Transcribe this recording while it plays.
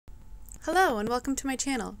Hello and welcome to my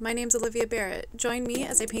channel. My name's Olivia Barrett. Join me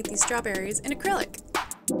as I paint these strawberries in acrylic.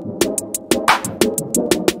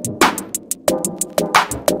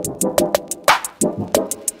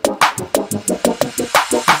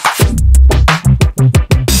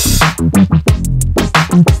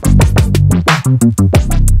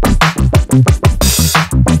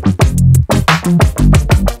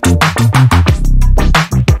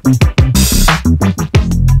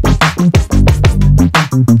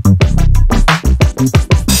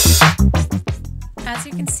 As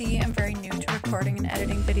you can see, I'm very new to recording and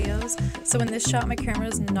editing videos, so in this shot my camera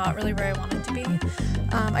is not really where I want it to be.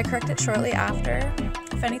 I correct it shortly after.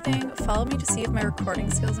 If anything, follow me to see if my recording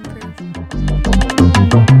skills improve.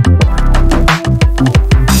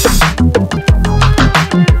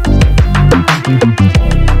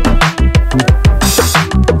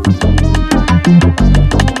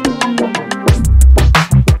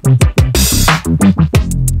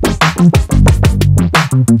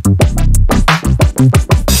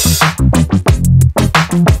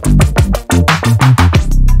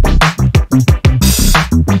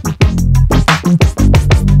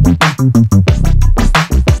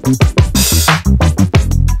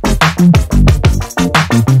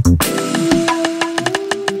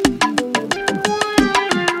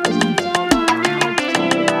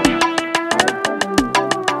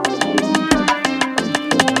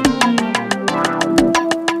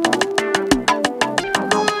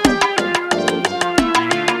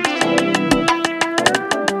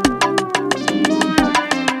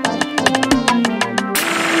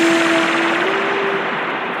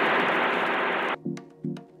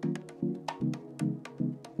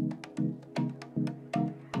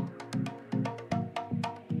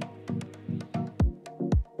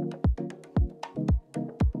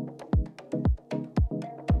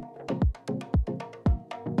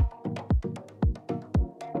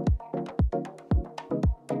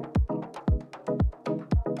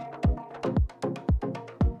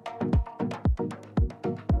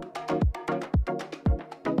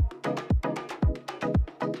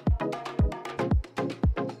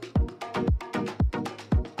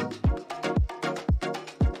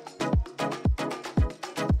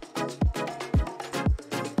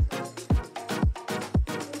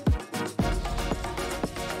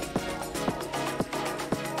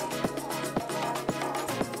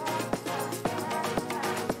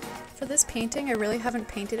 For this painting, I really haven't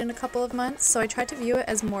painted in a couple of months, so I tried to view it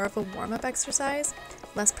as more of a warm-up exercise,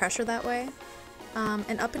 less pressure that way.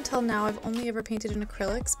 And up until now, I've only ever painted in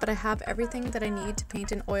acrylics, but I have everything that I need to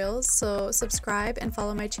paint in oils, so subscribe and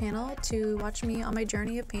follow my channel to watch me on my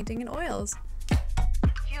journey of painting in oils.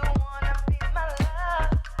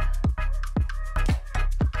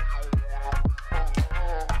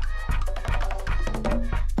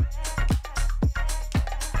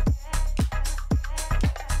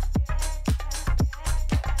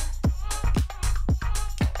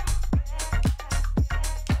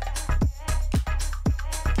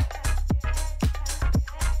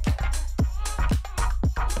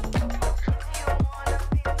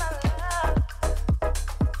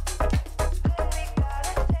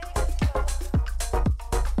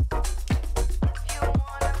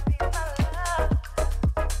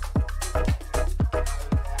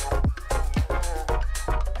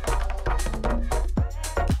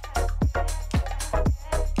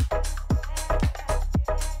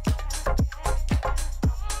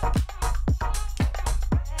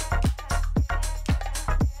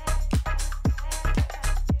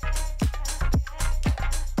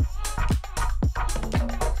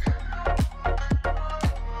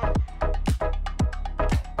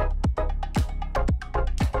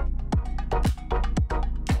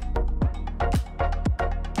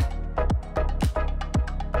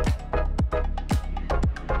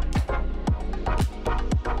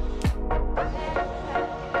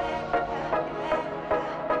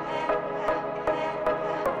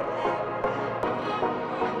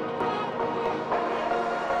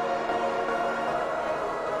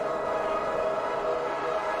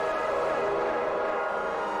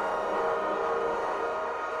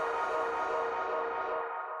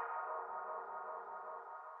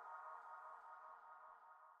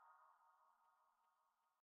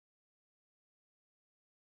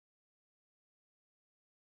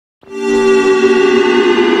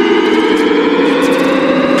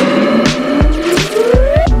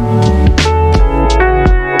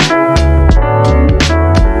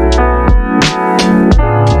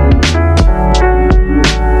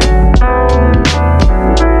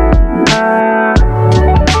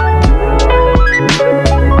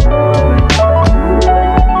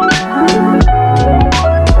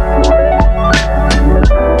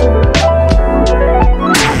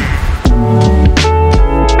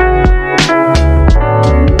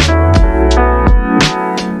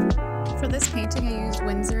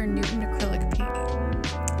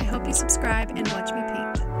 you subscribe and watch me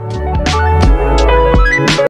paint.